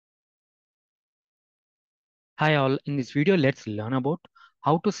Hi all, in this video let's learn about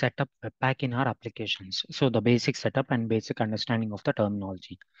how to set up Webpack in our applications. So the basic setup and basic understanding of the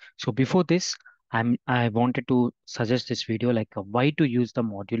terminology. So before this, I wanted to suggest this video like why to use the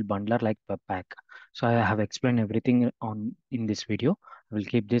module bundler like Webpack. So I have explained everything on in this video. I will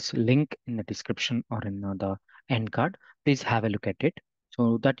keep this link in the description or in the end card. Please have a look at it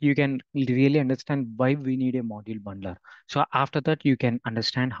so that you can really understand why we need a module bundler. So after that you can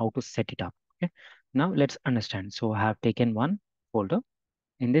understand how to set it up. Okay. Now let's understand. So I have taken one folder.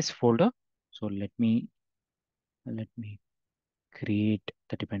 In this folder, so let me create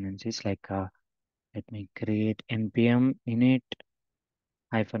the dependencies like let me create npm init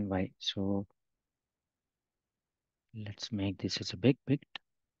 -y. So let's make this as a big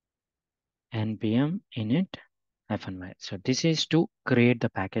npm init -y. So this is to create the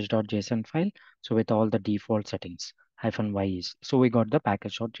package.json file. So with all the default settings, -y is. So we got the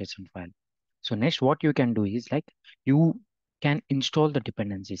package.json file. So next, what you can do is like you can install the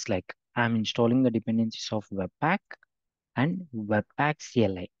dependencies. Like I'm installing the dependencies of Webpack and Webpack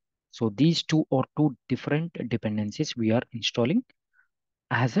CLI. So these two are two different dependencies we are installing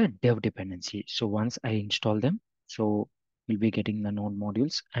as a dev dependency. So once I install them, so we'll be getting the node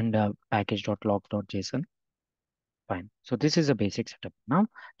modules and package.log.json. Fine. So this is a basic setup. Now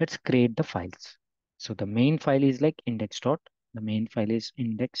let's create the files. So the main file is like the main file is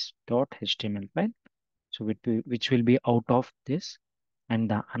index.html file. So which will be out of this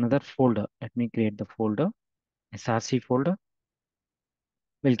and the another folder. Let me create the folder, src folder.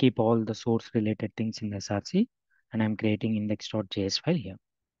 We'll keep all the source related things in src and I'm creating index.js file here.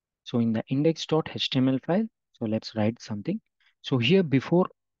 So in the index.html file, so let's write something. So here before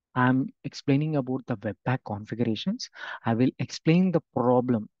I'm explaining about the Webpack configurations, I will explain the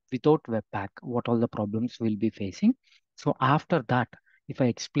problem without Webpack, what all the problems we'll be facing. So after that, if I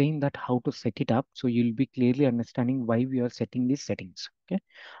explain that how to set it up, so you'll be clearly understanding why we are setting these settings. Okay,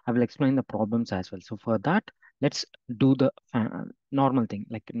 I will explain the problems as well. So for that, let's do the normal thing,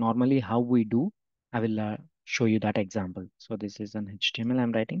 like normally how we do. I will show you that example. So this is an HTML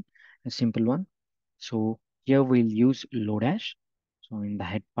I'm writing, a simple one. So here we'll use Lodash. So in the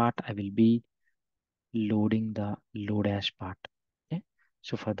head part, I will be loading the Lodash part. Okay.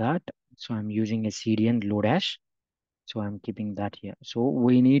 So for that, so I'm using a CDN Lodash. So I'm keeping that here. So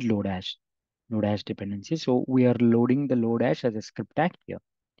we need Lodash dependency. So we are loading the Lodash as a script tag here.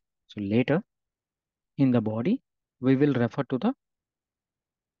 So later in the body, we will refer to the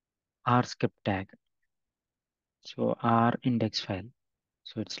R script tag. So R index file.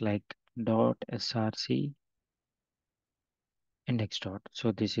 So it's like dot src index dot.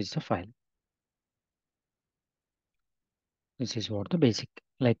 So this is the file. This is what the basic,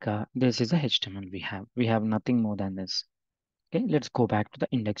 like this is the HTML we have. We have nothing more than this. Okay, let's go back to the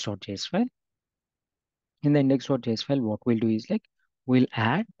index.js file. In the index.js file, what we'll do is like we'll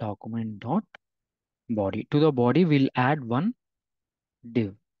add document.body. To the body, we'll add one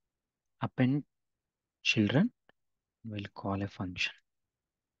div, append children. We'll call a function.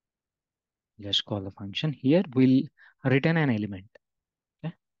 Just call the function. Here we'll return an element.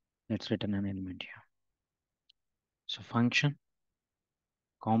 Okay, let's return an element here. So function,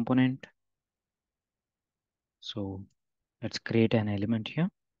 component. So let's create an element here.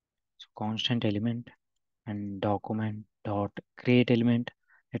 So constant element and document dot create element.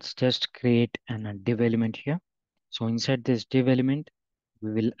 Let's just create a div element here. So inside this div element,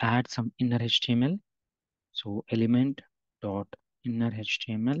 we will add some inner HTML. So element dot inner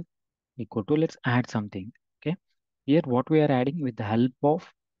HTML equal to, let's add something. Okay. Here what we are adding with the help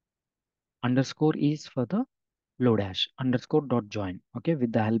of underscore is for the Lodash underscore dot join. Okay.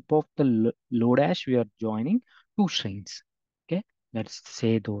 With the help of the Lodash, we are joining two strings. Okay. Let's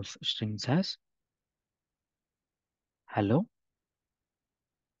say those strings as hello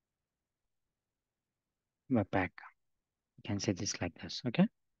Webpack. You can say this like this. Okay.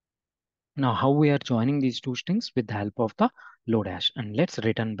 Now how we are joining these two strings with the help of the Lodash, and let's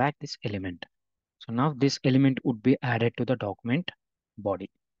return back this element. So now this element would be added to the document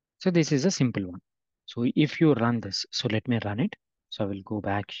body. So this is a simple one. So if you run this, so let me run it. So I will go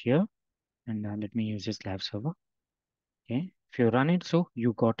back here and let me use this live server. Okay. If you run it, so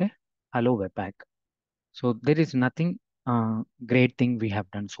you got a hello Webpack. So there is nothing great thing we have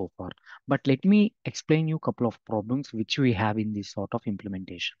done so far. But let me explain you a couple of problems which we have in this sort of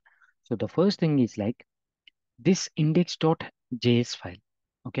implementation. So the first thing is like this index.js file.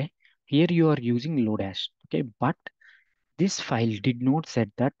 Okay. Here you are using Lodash. Okay. But this file did not set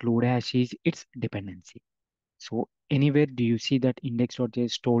that Lodash is its dependency. So anywhere do you see that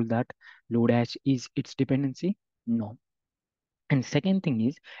index.js told that Lodash is its dependency? No. And second thing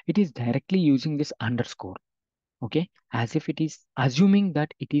is it is directly using this underscore. okay, as if it is assuming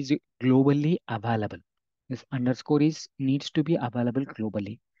that it is globally available. This underscore is needs to be available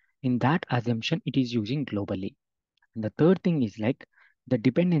globally. In that assumption, it is using globally. And the third thing is like the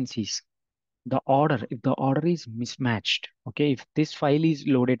dependencies, the order, if the order is mismatched, okay, if this file is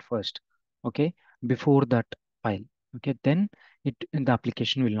loaded first, okay, before that file, okay, then it the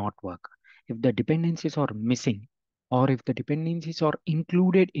application will not work. If the dependencies are missing, or if the dependencies are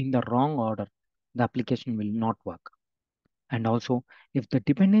included in the wrong order, the application will not work. And also, if the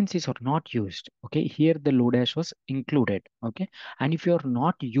dependencies are not used, okay, here the lodash was included, okay, and if you are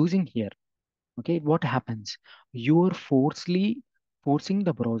not using here, okay, what happens? You are forcing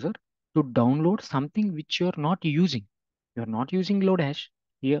the browser to download something which you are not using. You are not using lodash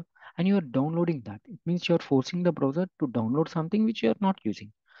here, and you are downloading that. It means you are forcing the browser to download something which you are not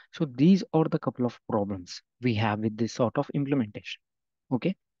using. So these are the couple of problems we have with this sort of implementation.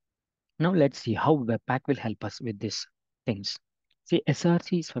 Okay, now let's see how Webpack will help us with these things. See,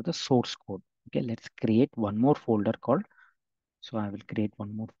 SRC is for the source code. Okay, let's create one more folder called, so I will create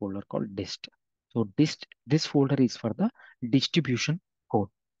one more folder called dist. So this folder is for the distribution code.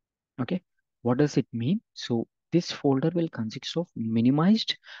 Okay. What does it mean? So this folder will consist of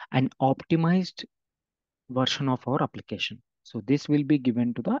minimized and optimized version of our application. So this will be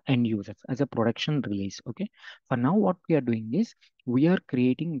given to the end users as a production release. Okay. For now, what we are doing is we are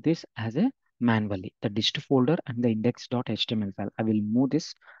creating this as a manually, the dist folder and the index.html file. I will move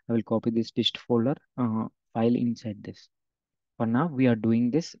this. I will copy this dist folder file inside this. For now, we are doing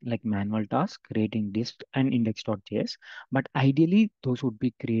this like manual task, creating dist and index.js, but ideally those would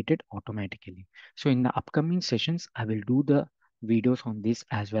be created automatically. So in the upcoming sessions, I will do the videos on this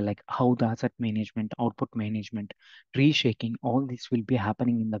as well, like how the asset management, output management, tree shaking, all this will be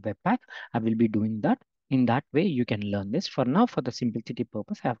happening in the Webpack. I will be doing that. In that way, you can learn this. For now, for the simplicity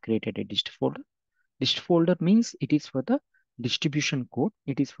purpose, I have created a dist folder. Dist folder means it is for the distribution code.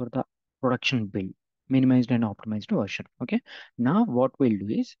 It is for the production build, minimized and optimized version. Okay. Now what we'll do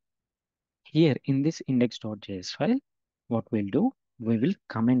is here in this index.js file, what we'll do, we will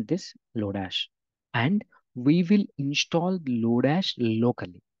comment this lodash and we will install lodash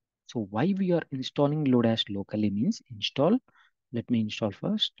locally. So why we are installing lodash locally means install, let me install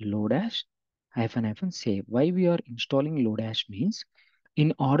first lodash hyphen hyphen save. Why we are installing lodash means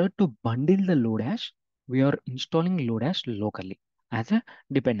in order to bundle the lodash, we are installing lodash locally as a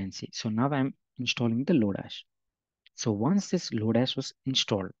dependency. So now I'm installing the lodash. So once this lodash was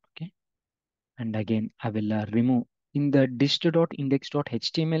installed, okay, and again I will remove in the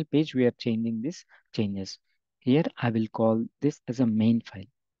dist.index.html page, we are changing this changes. Here I will call this as a main file.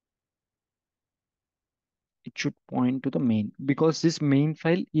 It should point to the main because this main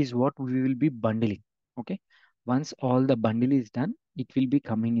file is what we will be bundling. Okay. Once all the bundle is done, it will be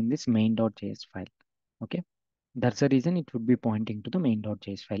coming in this main.js file. Okay. That's the reason it would be pointing to the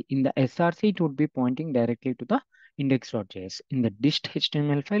main.js file. In the SRC, it would be pointing directly to the index.js. In the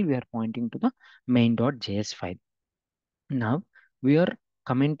dist.html file, we are pointing to the main.js file. Now we are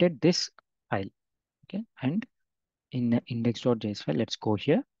commented this file. Okay. And in the index.js file, let's go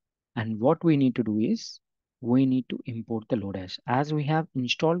here. And what we need to do is we need to import the lodash. As we have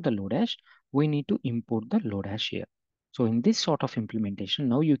installed the lodash, we need to import the lodash here. So in this sort of implementation,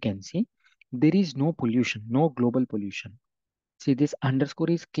 now you can see there is no pollution, no global pollution. See, this underscore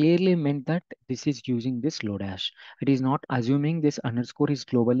is clearly meant that this is using this lodash. It is not assuming this underscore is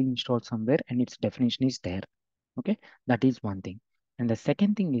globally installed somewhere and its definition is there. Okay, that is one thing. And the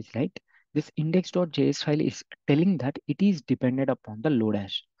second thing is like this index.js file is telling that it is dependent upon the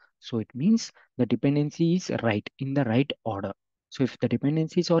lodash. So it means the dependency is right in the right order. So if the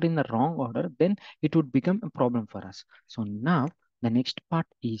dependencies are in the wrong order, then it would become a problem for us. So now the next part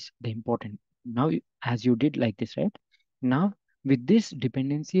is the important. Now, as you did like this, right? Now with this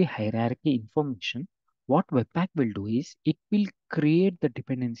dependency hierarchy information, what Webpack will do is it will create the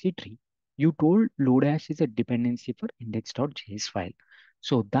dependency tree. You told Lodash is a dependency for index.js file.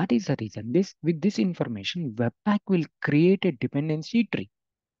 So that is the reason this with this information, Webpack will create a dependency tree.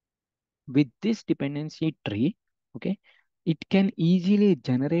 With this dependency tree, okay, it can easily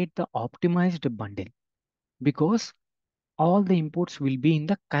generate the optimized bundle because all the imports will be in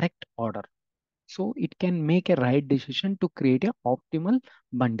the correct order. So it can make a right decision to create a optimal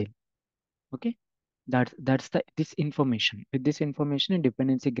bundle. Okay. That's the this information. With this information, a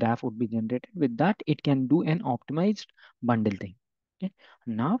dependency graph would be generated. With that, it can do an optimized bundle thing. Okay.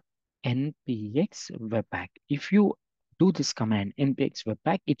 Now, npx webpack. If you do this command npx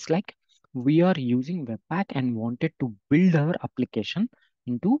webpack, it's like we are using webpack and wanted to build our application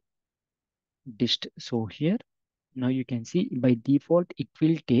into dist. So here, now you can see by default, it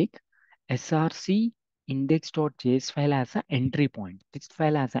will take src index.js file as an entry point. This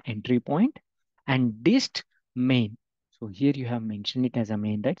file as an entry point and dist main. So here you have mentioned it as a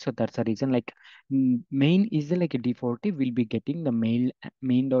main, right? So that's the reason like main is like a default. We'll be getting the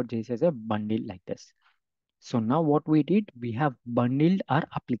main.js as a bundle like this. So now what we did, we have bundled our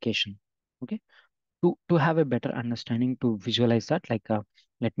application. Okay. To have a better understanding to visualize that, like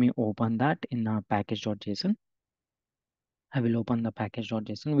let me open that in package.json. I will open the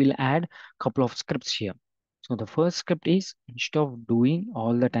package.json. We'll add a couple of scripts here. So the first script is instead of doing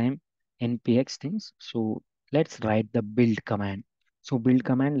all the time npx things, so let's write the build command. So build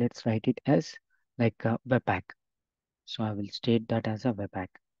command, let's write it as like a webpack. So I will state that as a webpack.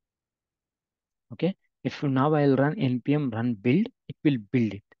 Okay. If now I'll run npm run build, it will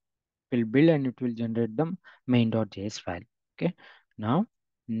build it. Will build and it will generate the main.js file. Okay. Now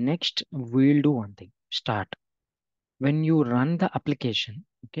next we'll do one thing. Start. When you run the application,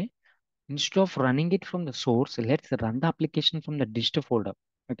 okay, instead of running it from the source, let's run the application from the dist folder.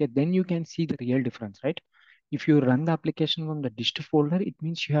 Okay, then you can see the real difference, right? If you run the application from the dist folder, it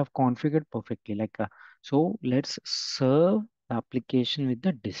means you have configured perfectly. Like so, let's serve the application with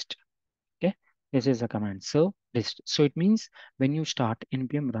the dist. Okay, this is a command serve dist. So it means when you start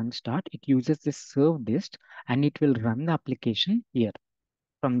npm run start, it uses this serve dist and it will run the application here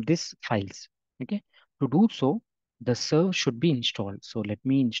from this files. Okay, to do so, the serve should be installed. So let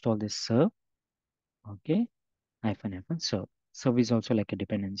me install this serve. Okay, hyphen serve. Serve is also like a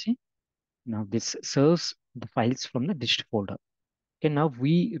dependency. Now this serves the files from the dist folder. Okay, now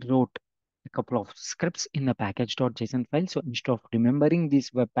we wrote a couple of scripts in the package.json file. So instead of remembering this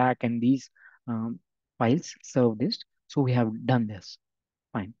webpack and these um, files serve dist, so we have done this.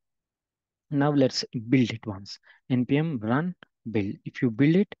 Fine. Now let's build it once. npm run build. If you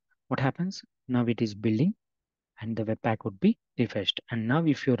build it, what happens? Now it is building and the webpack would be refreshed. And now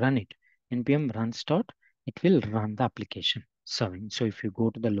if you run it, npm run start, it will run the application serving. So if you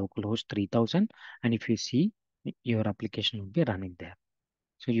go to the localhost 3000 and if you see your application will be running there.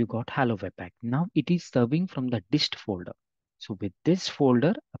 So you got hello webpack. Now it is serving from the dist folder. So with this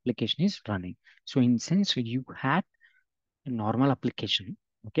folder, application is running. So in sense, you had a normal application,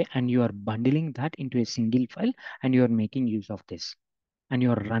 okay, and you are bundling that into a single file and you are making use of this and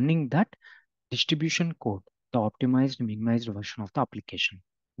you are running that distribution code, the optimized, minimized version of the application.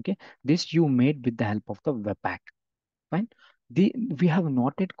 Okay, this you made with the help of the Webpack. Fine. We have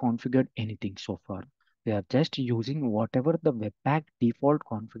not yet configured anything so far. We are just using whatever the Webpack default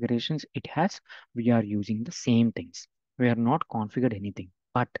configurations it has. We are using the same things. We are not configured anything,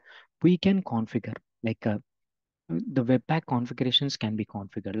 but we can configure like the Webpack configurations can be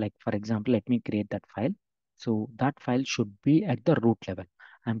configured. Like for example, let me create that file. So that file should be at the root level.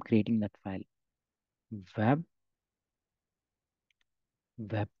 I'm creating that file web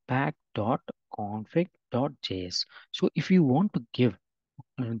webpack.config.js. So if you want to give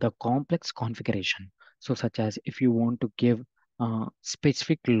the complex configuration, so such as if you want to give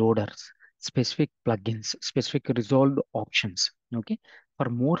specific loaders, specific plugins, specific resolved options, okay, for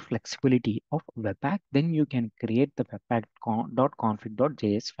more flexibility of Webpack, then you can create the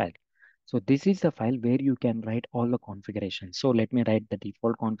webpack.config.js file. So this is the file where you can write all the configurations. So let me write the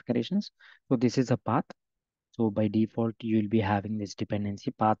default configurations. So this is a path. So by default, you will be having this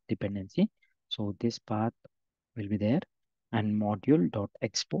dependency, path dependency. So this path will be there and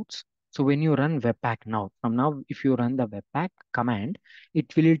module.exports. So when you run Webpack now, from now, if you run the Webpack command,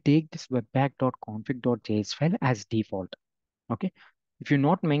 it will take this webpack.config.js file as default. Okay. If you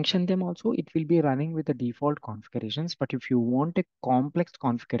not mention them also, it will be running with the default configurations. But if you want a complex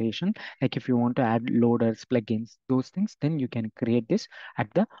configuration, like if you want to add loaders, plugins, those things, then you can create this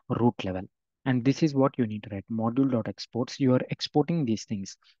at the root level. And this is what you need to write module.exports. You are exporting these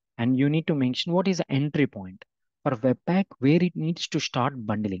things and you need to mention what is the entry point for Webpack where it needs to start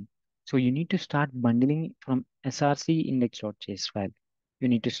bundling. So you need to start bundling from src index.js file. You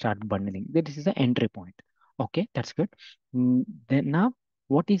need to start bundling. This is the entry point. Okay, that's good. Then now,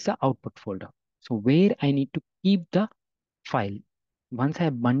 what is the output folder? So where I need to keep the file once I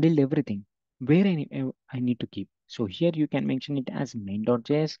have bundled everything, where I need to keep. So here you can mention it as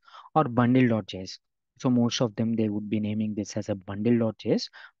main.js or bundle.js. So most of them, they would be naming this as a bundle.js.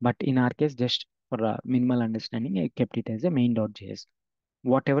 But in our case, just for a minimal understanding, I kept it as a main.js.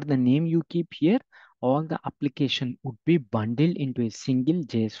 Whatever the name you keep here, all the application would be bundled into a single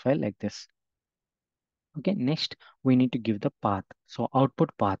JS file like this. Okay, next we need to give the path. So output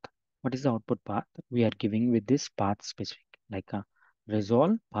path. What is the output path? We are giving with this path specific, like a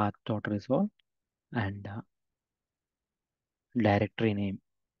resolve path dot resolve and directory name.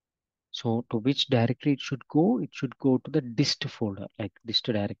 So to which directory it should go? It should go to the dist folder, like dist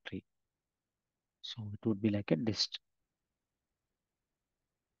directory. So it would be like a dist,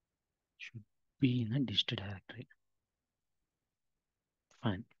 should be in a dist directory.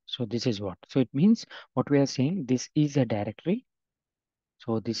 Fine. So this is what. So it means what we are saying, this is a directory.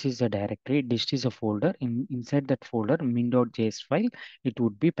 So this is a directory. Dist is a folder. Inside that folder, min.js file, it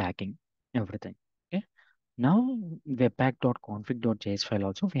would be packing everything. Okay. Now webpack.config.js file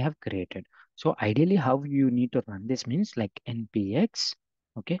also we have created. So ideally how you need to run this means like npx,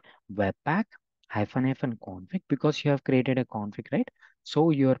 okay, webpack hyphen config, because you have created a config, right?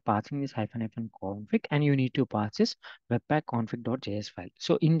 So you are passing this hyphen config and you need to pass this webpack config.js file.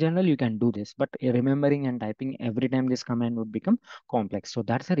 So in general you can do this, but remembering and typing every time this command would become complex. So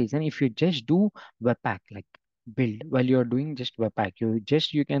that's the reason if you just do webpack like build while you're doing just webpack,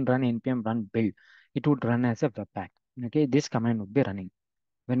 you can run npm run build, it would run as a webpack. Okay, this command would be running.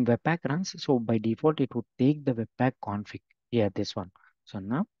 When webpack runs, so by default, it would take the webpack config. Yeah, this one. So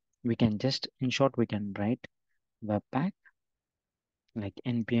now we can just, in short, we can write webpack like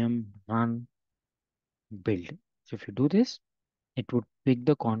npm run build. So if you do this, it would pick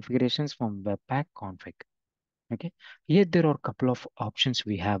the configurations from webpack config. Okay, here there are a couple of options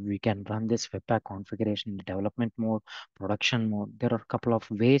we have. We can run this Webpack configuration in development mode, production mode. There are a couple of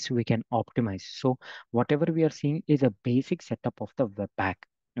ways we can optimize. So whatever we are seeing is a basic setup of the Webpack.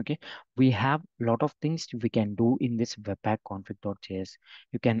 Okay, we have a lot of things we can do in this Webpack config.js.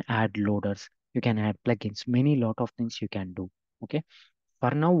 You can add loaders, you can add plugins, many lot of things you can do. Okay,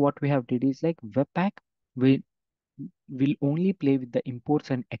 for now what we have did is like Webpack. We will only play with the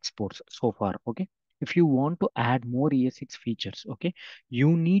imports and exports so far. Okay, if you want to add more ES6 features, okay,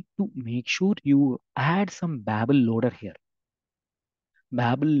 you need to make sure you add some Babel loader here.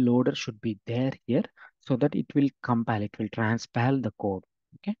 Babel loader should be there here so that it will compile, it will transpile the code.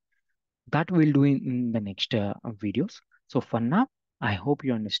 Okay, that we'll do in the next videos. So for now, I hope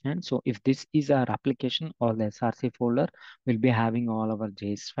you understand. So if this is our application, all the src folder will be having all our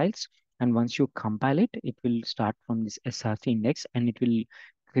JS files. And once you compile it, it will start from this src index and it will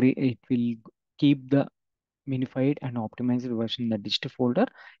create, it will keep the minified and optimized version in the dist folder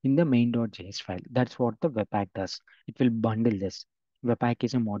in the main.js file. That's what the Webpack does. It will bundle this. Webpack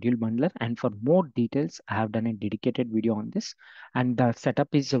is a module bundler, and for more details, I have done a dedicated video on this. And the setup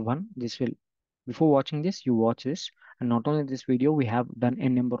is the one. This will, before watching this, you watch this. And not only this video, we have done a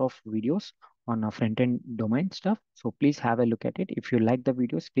number of videos on our front-end domain stuff. So please have a look at it. If you like the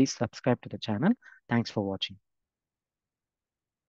videos, please subscribe to the channel. Thanks for watching.